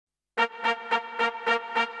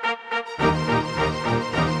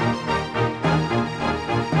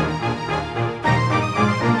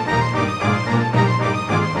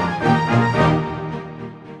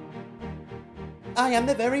am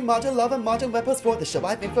the very model of a modern web post for the show.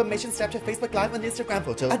 I have information, Snapchat, Facebook Live, and Instagram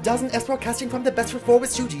photo. A dozen S broadcasting from the best foot forward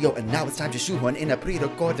studio. And now it's time to shoehorn in a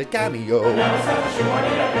pre-recorded cameo. And now it's time to shoehorn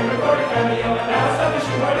in a pre-recorded cameo. And now it's time to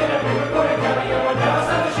shoehorn in a pre-recorded cameo. And now it's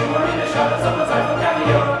time to shoehorn in a shot of someone's iPhone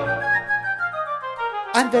cameo.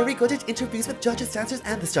 I'm very good at interviews with judges, dancers,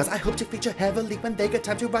 and the stars. I hope to feature heavily when they get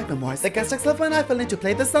time to write memoirs. The guest acts love when I fill in to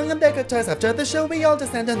play the song on their guitars. After the show, we all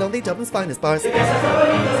descend on only Dublin's finest bars. The guest acts love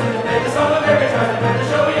when he fills in to play the song on their guitars. After the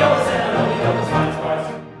show, we all descend on only Dublin's finest bars.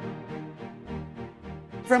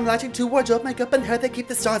 From lighting to wardrobe, makeup, and hair, they keep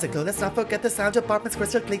the stars aglow. Let's not forget the sound of Bartman's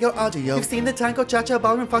crystal clear audio. You've seen the tango, cha-cha,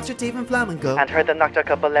 ballroom, foxtrot, even flamenco, and heard the Nocturne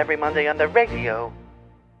couple every Monday on the radio.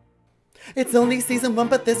 It's only season 1,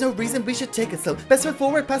 but there's no reason we should take it slow. Best foot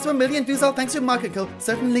forward, past 1 million views, all thanks to Mark & Co.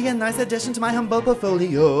 Certainly a nice addition to my humble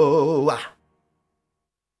portfolio.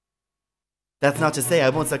 That's not to say I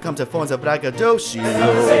won't succumb to forms of braggadocio. That's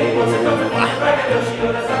not to say he won't succumb to forms of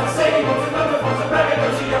braggadocio. That's not to say he won't succumb to forms of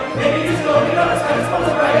braggadocio. Maybe he's going on as kind of forms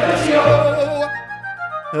of braggadocio.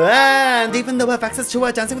 And even though I have access to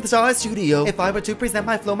a Dancing with the Stars studio, if I were to present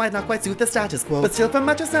my flow might not quite suit the status quo. But still, from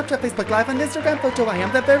my Snapchat, Facebook Live, and Instagram photo, I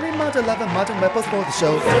am the very model of a modern web post for the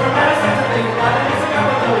show.